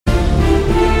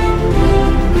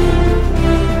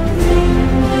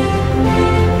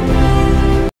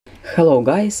Hello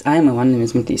guys, I am Ivan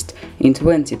Numismatist. In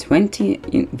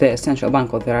 2020, the Central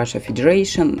Bank of the Russia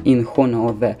Federation, in honor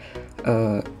of the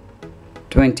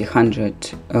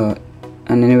 20th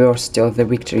anniversary of the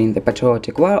victory in the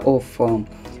Patriotic War of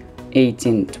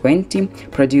 1820,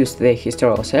 produced the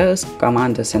historical series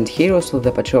Commanders and Heroes of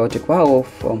the Patriotic War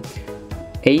of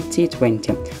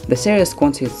 1820. The series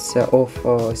consists of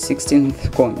 16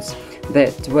 coins.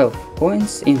 The 12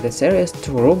 coins in the series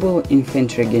 2 ruble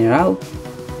infantry general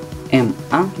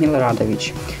M.A.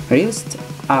 Miloradovich, released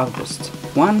August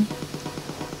 1,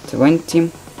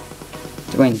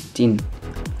 2020.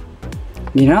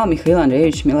 General Mikhail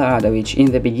Andreyevich Miloradovich,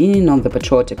 in the beginning of the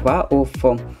Patriotic War of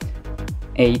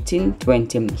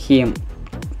 1820, he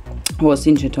was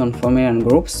injured on forming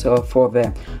groups for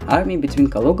the army between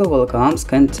Kaluga,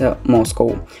 Volokholamsk and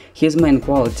Moscow. His main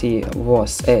quality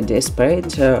was a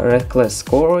desperate, reckless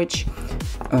courage,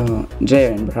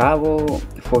 daring bravo,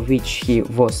 for which he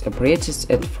was appreciated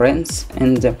at France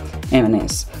and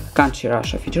enemies. Country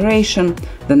Russia Federation,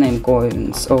 the name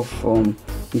coins of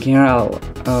General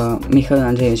Mikhail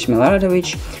Andreyevich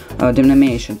Miloradovich,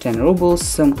 denomination 10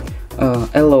 rubles,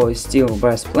 alloy steel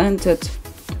brass planted,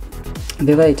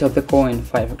 the weight of the coin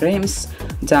 5 grams,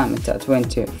 diameter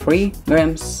 23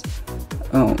 grams,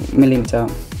 millimeter,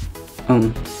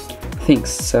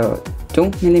 thickness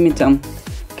 2 millimeter,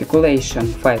 calculation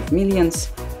 5 millions,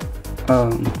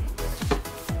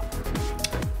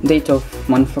 date of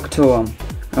manufacture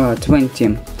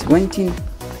 2020,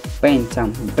 painter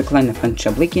Backline and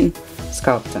Chablikin,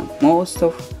 sculptor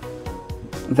Molotov.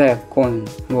 The coin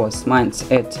was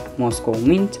minted at Moscow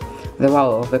Mint. The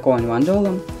value of the coin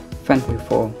 $1. Thank you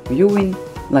for viewing,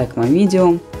 like my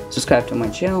video, subscribe to my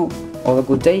channel. All a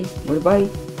good day, goodbye.